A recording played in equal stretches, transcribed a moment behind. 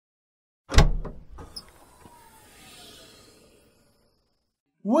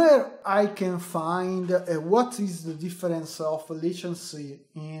Where I can find what is the difference of latency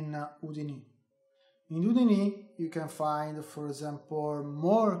in Houdini. In Houdini you can find, for example,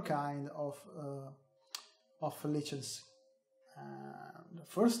 more kind of latency. The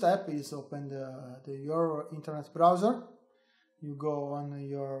first step is open your internet browser. You go on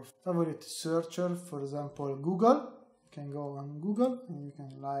your favorite searcher, for example Google. You can go on Google and you can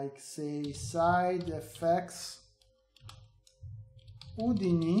say side effects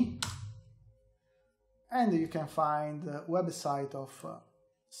Houdini, and you can find the website of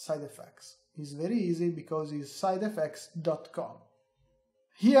side effects. It's very easy because it's sideeffects.com.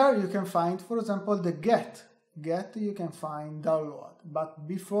 Here you can find, for example, the get you can find download, but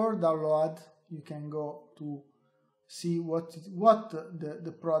before download you can go to see what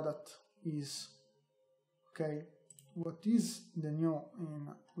the product is. Okay, what is the new in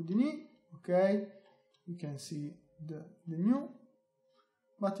Houdini? Okay, you can see the new,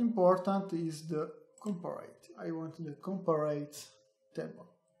 but important is the comparate. I want the comparate table.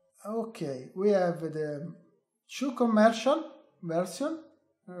 Okay, we have the two commercial version.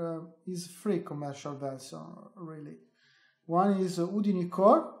 Is free commercial version really. One is Houdini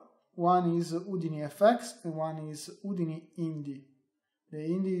Core, one is Houdini FX, and one is Houdini Indie. The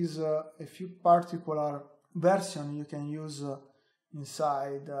Indie is a few particular version you can use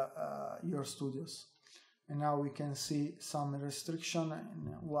inside your studios. And now we can see some restriction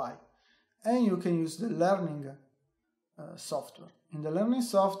and why. And you can use the learning software. In the learning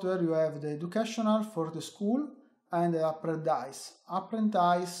software you have the educational for the school and the apprentice.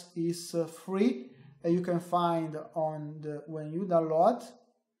 Apprentice is free and you can find on when you download.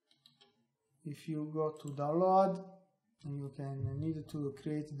 If you go to download, you can need to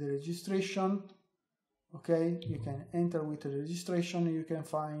create the registration. Okay, you can enter with the registration, you can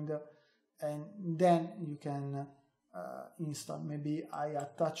find, and then you can install. Maybe I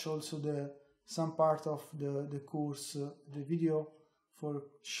attach also some part of the course, the video, for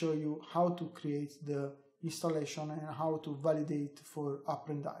show you how to create the installation and how to validate for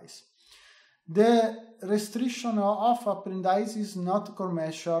apprentice. The restriction of apprentice is not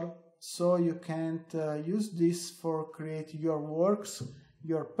commercial, so you can't use this for create your works,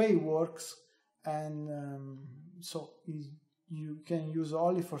 your pay works, and so you can use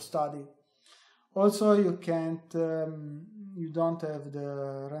only for study. Also you can't, you don't have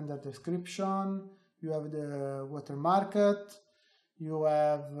the render description, you have the watermark, you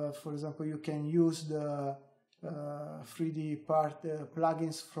have, for example, you can use the 3D part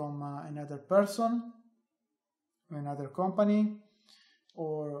plugins from another person, another company,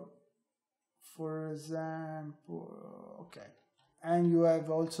 or for example, okay. And you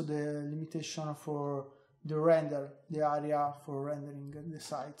have also the limitation for the render, the area for rendering the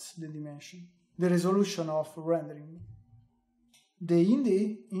sites, the dimension, the resolution of rendering. The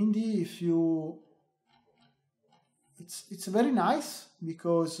indie, if you, it's very nice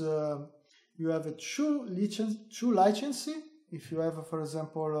because you have a two licensee. If you have, for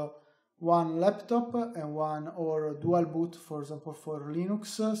example, one laptop and one or dual boot, for example, for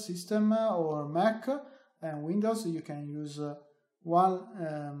Linux system or Mac and Windows, you can use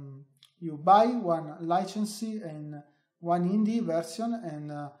one. You buy one licensee and one indie version,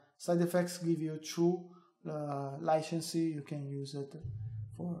 and Side Effects give you two licensee. You can use it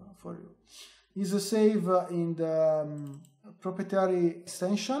for you. Is a save in the proprietary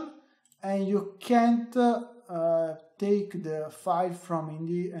extension, and you can't take the file from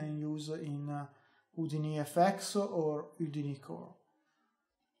Indie and use in Houdini FX or Houdini Core.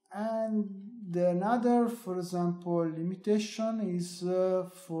 And another, for example, limitation is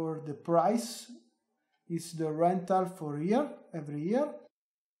for the price. It's the rental for every year,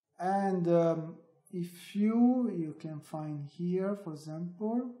 and if you can find here, for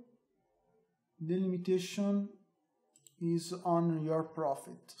example, the limitation is on your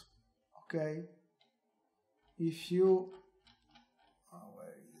profit. Okay, if you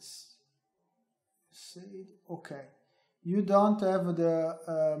where is said, okay, you don't have the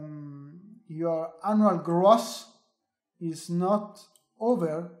your annual gross is not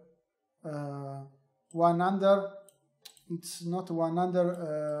over 100. It's not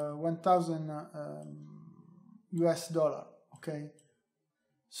 1,000 US dollar. Okay,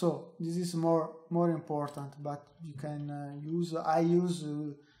 so this is more important, but you can use. I use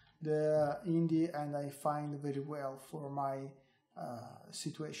the indie and I find very well for my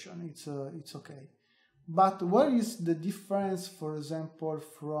situation. It's okay. But what is the difference, for example,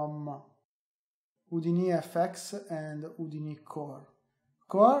 from Houdini FX and Houdini Core?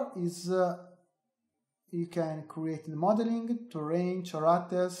 Core is you can create the modeling, terrain,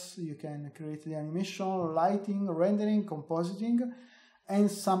 characters, you can create the animation, lighting, rendering, compositing, and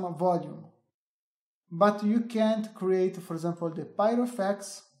some volume. But you can't create, for example, the pyro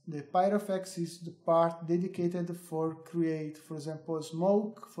effects. The pyro effects is the part dedicated for create, for example,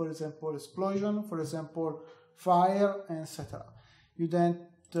 smoke, for example, explosion, for example, fire, etc. You don't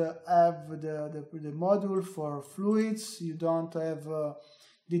have the module for fluids, you don't have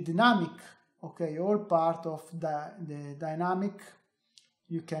the dynamic, okay, all part of the dynamic,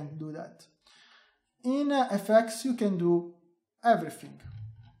 you can't do that. In FX you can do everything,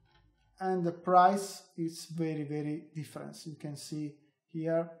 and the price is very, very different. You can see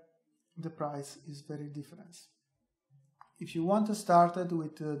here the price is very different. If you want to start it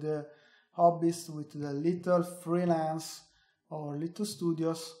with the hobbies, with the little freelance or little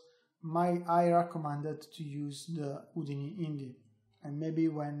studios, I recommended to use the Houdini Indie, and maybe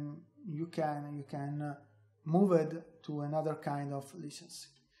when you can move it to another kind of license.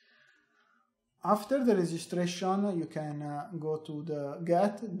 After the registration, you can go to the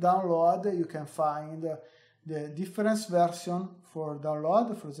get download. You can find the different version for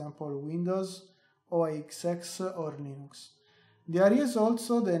download, for example, Windows, OS X or Linux. There is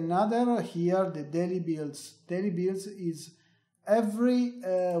also another here, the daily builds. Daily builds is every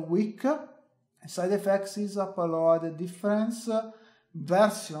week SideFX is upload a different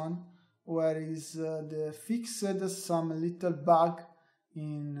version where is the fixed some little bug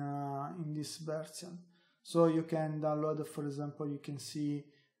in this version. So you can download, for example, you can see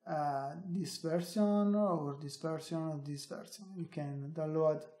this version or this version or this version. You can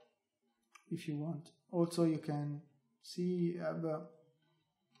download if you want. Also you can see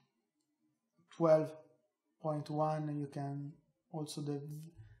 12.1. You can also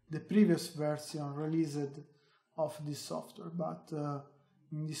the previous version released of this software, but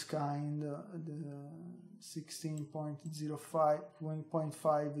in this kind the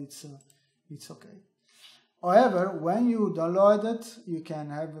 16.05.5 it's okay. However, when you download it, you can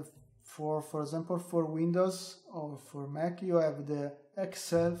have for example for Windows or for Mac, you have the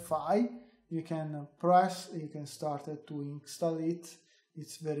Excel file. You can press, you can start to install it.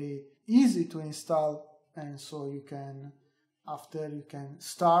 It's very easy to install, and so you can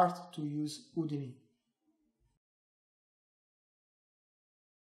start to use Houdini.